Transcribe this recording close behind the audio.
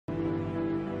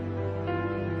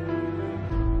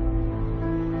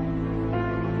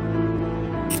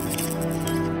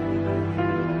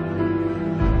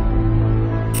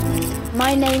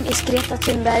My name is Greta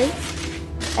Thunberg,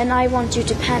 and I want you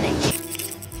to panic.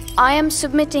 I am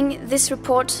submitting this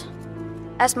report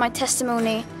as my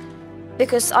testimony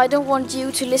because I don't want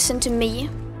you to listen to me.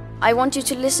 I want you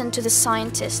to listen to the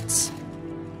scientists.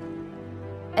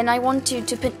 And I want you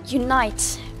to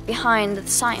unite behind the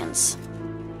science.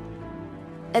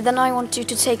 And then I want you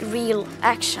to take real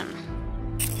action.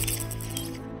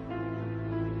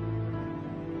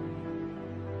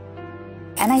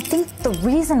 And I think the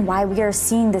reason why we are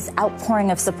seeing this outpouring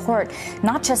of support,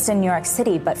 not just in New York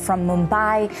City, but from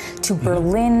Mumbai to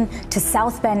Berlin to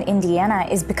South Bend, Indiana,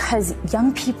 is because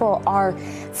young people are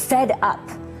fed up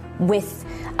with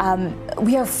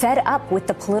we are fed up with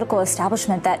the political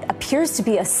establishment that appears to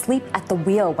be asleep at the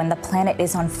wheel when the planet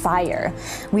is on fire.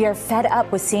 We are fed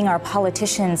up with seeing our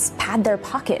politicians pad their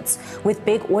pockets with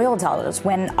big oil dollars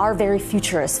when our very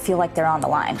futurists feel like they're on the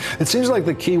line. It seems like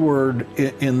the key word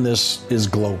in this is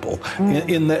global.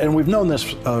 And we've known this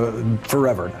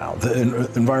forever now.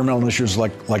 The environmental issues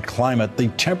like climate, the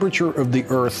temperature of the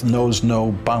Earth knows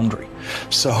no boundary.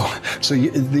 So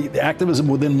the activism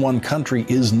within one country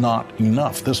is not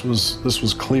enough. This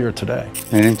was clear today.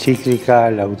 Nell'enciclica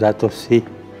Laudato Si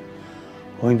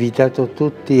ho invitato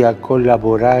tutti a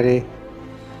collaborare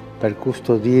per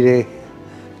custodire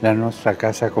la nostra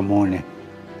casa comune,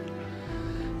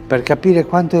 per capire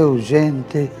quanto è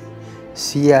urgente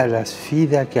sia la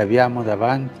sfida che abbiamo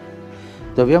davanti.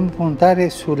 Dobbiamo puntare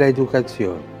sulla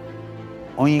educazione.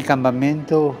 Ogni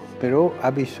cambiamento però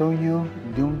ha bisogno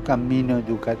di un cammino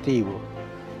educativo.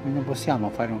 Noi non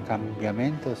possiamo fare un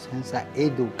cambiamento senza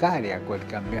educare a quel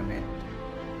cambiamento.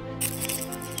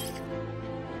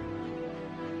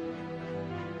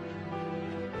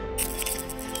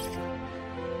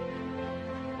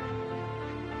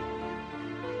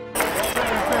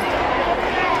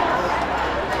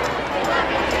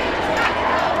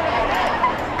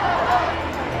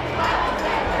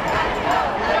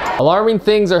 Alarming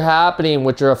things are happening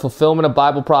which are a fulfillment of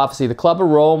Bible prophecy. The Club of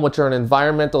Rome, which are an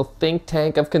environmental think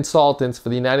tank of consultants for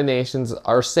the United Nations,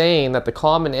 are saying that the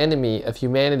common enemy of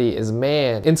humanity is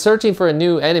man. In searching for a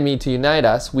new enemy to unite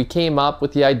us, we came up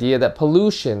with the idea that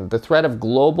pollution, the threat of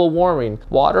global warming,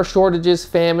 water shortages,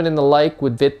 famine, and the like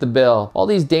would fit the bill. All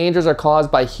these dangers are caused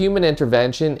by human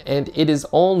intervention, and it is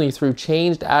only through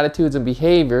changed attitudes and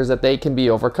behaviors that they can be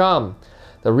overcome.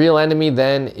 The real enemy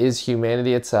then is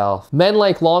humanity itself. Men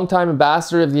like longtime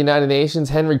ambassador of the United Nations,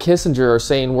 Henry Kissinger, are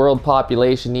saying world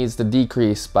population needs to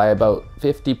decrease by about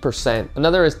 50%.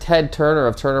 Another is Ted Turner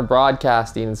of Turner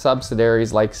Broadcasting and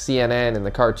subsidiaries like CNN and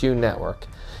the Cartoon Network.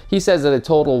 He says that a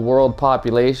total world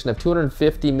population of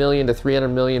 250 million to 300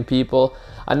 million people,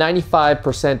 a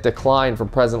 95% decline from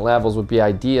present levels would be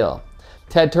ideal.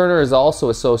 Ted Turner is also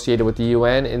associated with the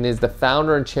UN and is the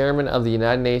founder and chairman of the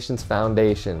United Nations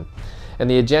Foundation. And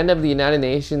the agenda of the United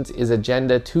Nations is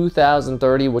Agenda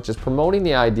 2030, which is promoting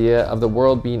the idea of the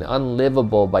world being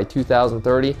unlivable by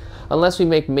 2030 unless we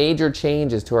make major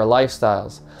changes to our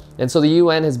lifestyles. And so the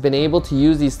UN has been able to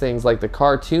use these things like the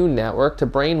Cartoon Network to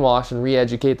brainwash and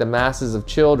re-educate the masses of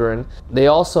children. They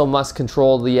also must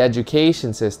control the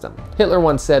education system. Hitler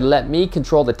once said, "Let me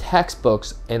control the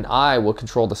textbooks and I will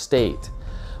control the state."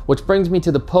 Which brings me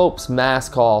to the Pope's mass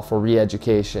call for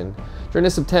re-education. During a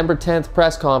September 10th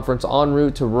press conference en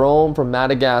route to Rome from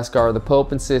Madagascar, the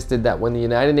Pope insisted that when the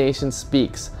United Nations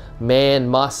speaks, man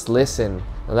must listen.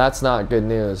 Now that's not good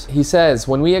news. He says,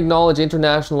 when we acknowledge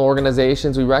international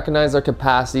organizations, we recognize their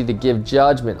capacity to give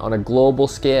judgment on a global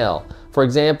scale. For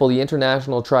example, the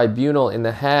International Tribunal in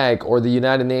The Hague or the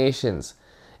United Nations.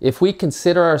 If we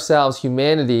consider ourselves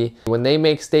humanity, when they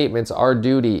make statements, our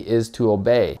duty is to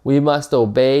obey. We must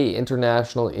obey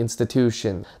international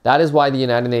institutions. That is why the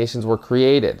United Nations were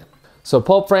created. So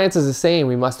Pope Francis is saying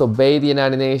we must obey the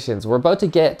United Nations. We're about to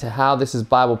get to how this is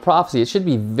Bible prophecy. It should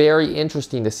be very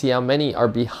interesting to see how many are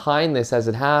behind this as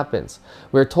it happens.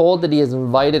 We're told that he has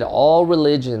invited all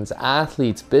religions,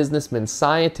 athletes, businessmen,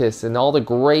 scientists, and all the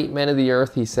great men of the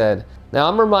earth, he said. Now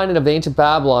I'm reminded of ancient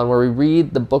Babylon where we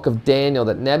read the book of Daniel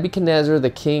that Nebuchadnezzar the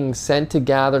king sent to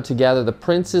gather together the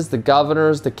princes, the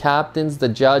governors, the captains, the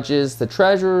judges, the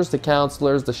treasurers, the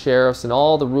counselors, the sheriffs, and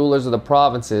all the rulers of the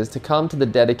provinces to come to the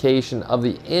dedication of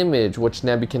the image which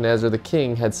Nebuchadnezzar the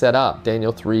king had set up.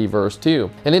 Daniel 3 verse 2.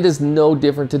 And it is no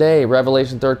different today.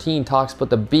 Revelation 13 talks about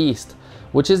the beast,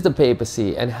 which is the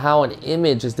papacy, and how an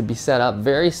image is to be set up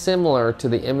very similar to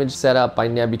the image set up by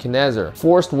Nebuchadnezzar.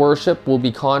 Forced worship will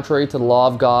be contrary to the law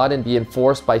of God and be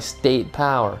enforced by state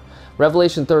power.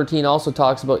 Revelation 13 also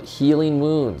talks about healing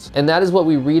wounds, and that is what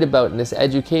we read about in this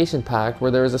education pack,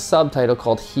 where there is a subtitle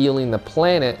called Healing the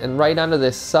Planet, and right under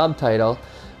this subtitle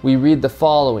we read the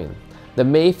following. The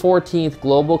May 14th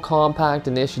Global Compact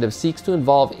Initiative seeks to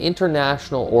involve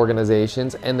international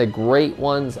organizations and the great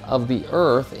ones of the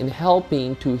earth in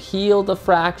helping to heal the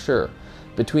fracture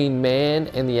between man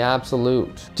and the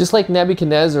absolute. Just like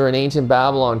Nebuchadnezzar in ancient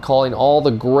Babylon calling all the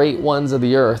great ones of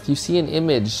the earth, you see an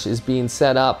image is being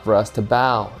set up for us to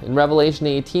bow. In Revelation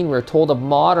 18, we're told of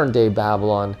modern day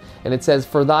Babylon, and it says,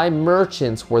 "For thy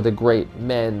merchants were the great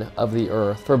men of the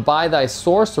earth, for by thy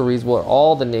sorceries were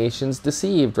all the nations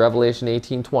deceived." Revelation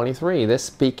 18:23, this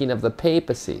speaking of the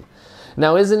papacy.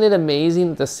 Now, isn't it amazing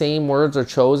that the same words are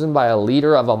chosen by a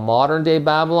leader of a modern day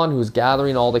Babylon who's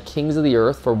gathering all the kings of the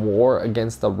earth for war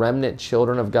against the remnant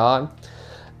children of God?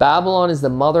 Babylon is the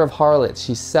mother of harlots.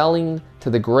 She's selling to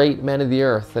the great men of the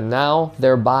earth, and now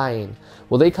they're buying.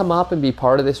 Will they come up and be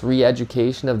part of this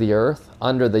re-education of the earth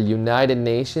under the United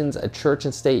Nations, a church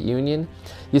and state union?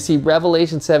 You see,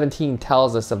 Revelation 17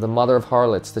 tells us of the mother of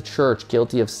harlots, the church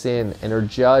guilty of sin, and her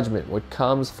judgment which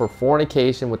comes for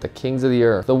fornication with the kings of the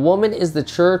earth. The woman is the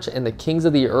church, and the kings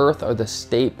of the earth are the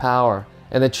state power.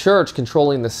 And the church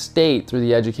controlling the state through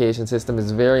the education system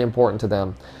is very important to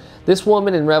them. This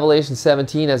woman in Revelation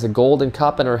 17 has a golden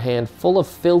cup in her hand full of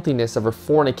filthiness of her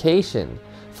fornication,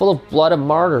 full of blood of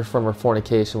martyrs from her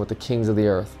fornication with the kings of the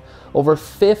earth. Over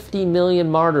 50 million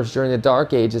martyrs during the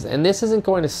Dark Ages, and this isn't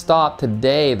going to stop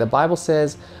today. The Bible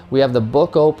says we have the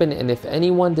book open, and if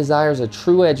anyone desires a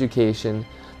true education,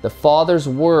 the Father's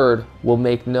word will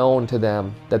make known to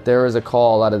them that there is a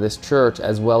call out of this church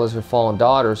as well as her fallen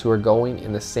daughters who are going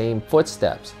in the same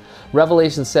footsteps.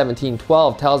 Revelation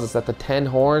 17:12 tells us that the 10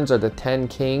 horns are the 10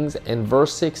 kings, and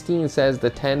verse 16 says the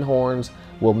 10 horns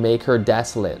will make her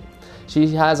desolate. She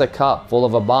has a cup full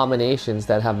of abominations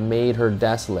that have made her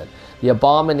desolate. The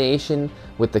abomination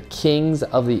with the kings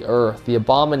of the earth, the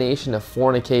abomination of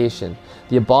fornication,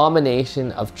 the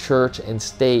abomination of church and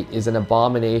state is an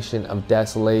abomination of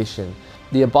desolation.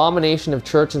 The abomination of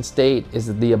church and state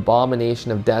is the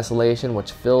abomination of desolation,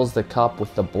 which fills the cup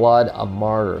with the blood of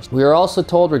martyrs. We are also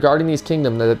told regarding these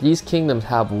kingdoms that these kingdoms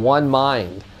have one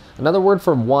mind. Another word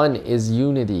for one is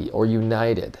unity or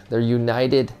united. They're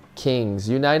united kings,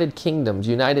 united kingdoms,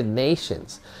 united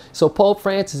nations. So Pope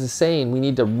Francis is saying we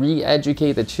need to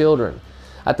re-educate the children.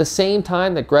 At the same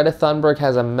time that Greta Thunberg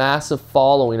has a massive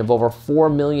following of over 4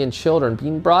 million children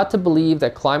being brought to believe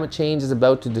that climate change is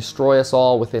about to destroy us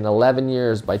all within 11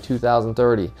 years by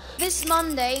 2030. This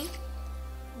Monday,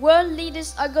 world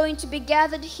leaders are going to be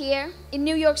gathered here in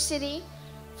New York City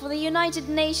for the United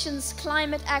Nations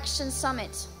Climate Action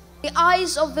Summit. The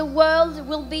eyes of the world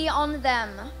will be on them.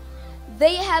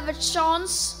 They have a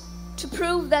chance to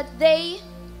prove that they,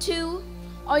 too,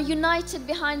 are united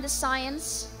behind the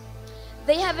science.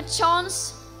 They have a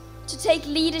chance to take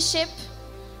leadership,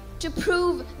 to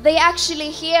prove they actually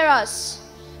hear us.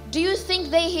 Do you think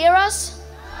they hear us?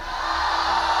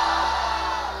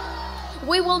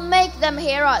 We will make them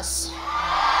hear us.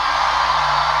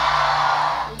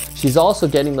 She's also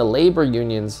getting the labor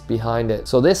unions behind it.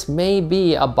 So this may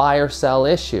be a buy or sell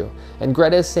issue. And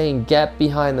Greta is saying, get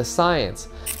behind the science.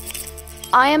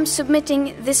 I am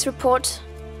submitting this report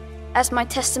as my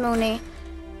testimony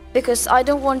because I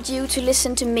don't want you to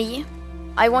listen to me.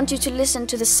 I want you to listen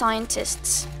to the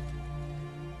scientists.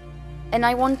 And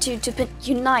I want you to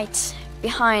unite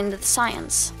behind the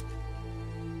science.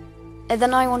 And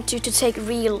then I want you to take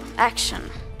real action.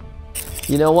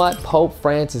 You know what? Pope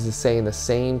Francis is saying the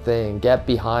same thing. Get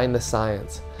behind the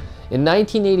science. In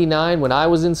 1989, when I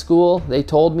was in school, they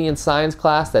told me in science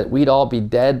class that we'd all be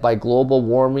dead by global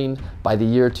warming by the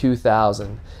year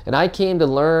 2000. And I came to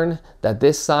learn that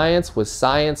this science was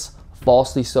science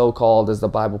falsely so called, as the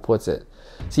Bible puts it.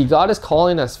 See, God is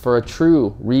calling us for a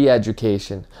true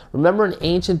re-education. Remember in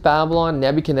ancient Babylon,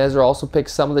 Nebuchadnezzar also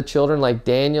picked some of the children like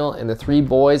Daniel and the 3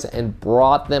 boys and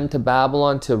brought them to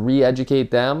Babylon to re-educate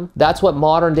them? That's what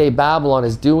modern day Babylon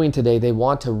is doing today. They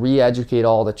want to re-educate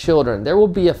all the children. There will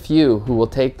be a few who will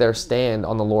take their stand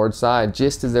on the Lord's side,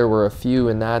 just as there were a few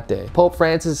in that day. Pope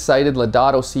Francis cited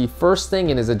Laudato Si first thing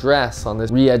in his address on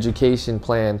this re-education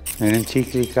plan.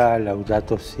 Encyclica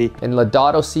Laudato Si. And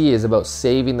Laudato Si is about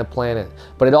saving the planet.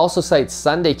 But it also cites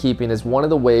Sunday keeping as one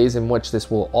of the ways in which this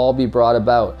will all be brought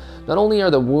about. Not only are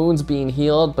the wounds being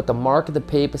healed, but the mark of the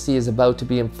papacy is about to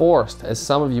be enforced, as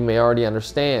some of you may already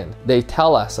understand. They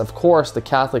tell us, of course, the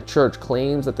Catholic Church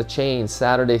claims that the change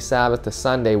Saturday Sabbath to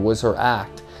Sunday was her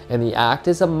act. And the act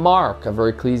is a mark of her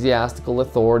ecclesiastical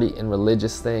authority and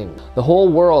religious thing. The whole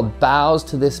world bows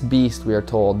to this beast, we are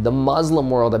told. The Muslim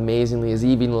world, amazingly, is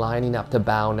even lining up to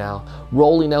bow now,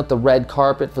 rolling out the red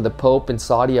carpet for the Pope in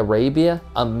Saudi Arabia.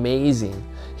 Amazing.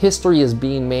 History is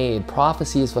being made,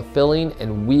 prophecy is fulfilling,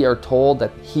 and we are told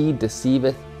that he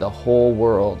deceiveth the whole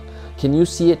world. Can you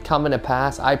see it coming to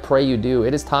pass? I pray you do.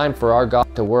 It is time for our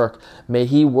God to work. May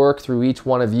He work through each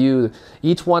one of you,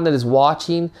 each one that is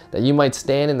watching, that you might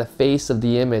stand in the face of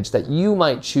the image, that you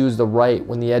might choose the right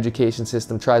when the education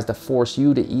system tries to force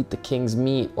you to eat the king's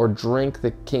meat or drink the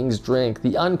king's drink,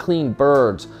 the unclean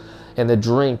birds, and the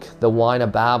drink the wine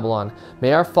of Babylon.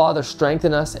 May our Father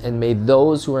strengthen us, and may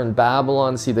those who are in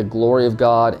Babylon see the glory of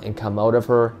God and come out of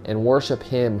her and worship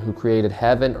Him who created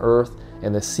heaven, earth,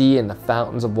 and the sea and the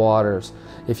fountains of waters.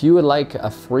 If you would like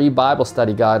a free Bible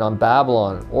study guide on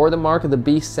Babylon or the mark of the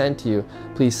beast sent to you,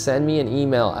 please send me an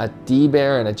email at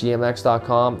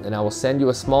dbaron@gmx.com, and I will send you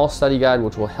a small study guide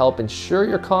which will help ensure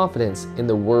your confidence in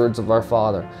the words of our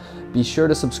Father. Be sure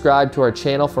to subscribe to our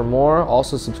channel for more.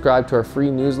 Also subscribe to our free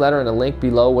newsletter in the link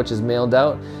below, which is mailed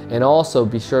out. And also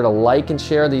be sure to like and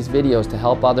share these videos to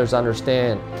help others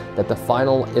understand that the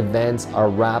final events are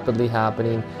rapidly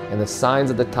happening and the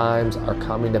signs of the times are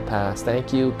coming to pass.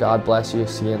 Thank you. God bless you.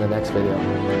 See you in the next video.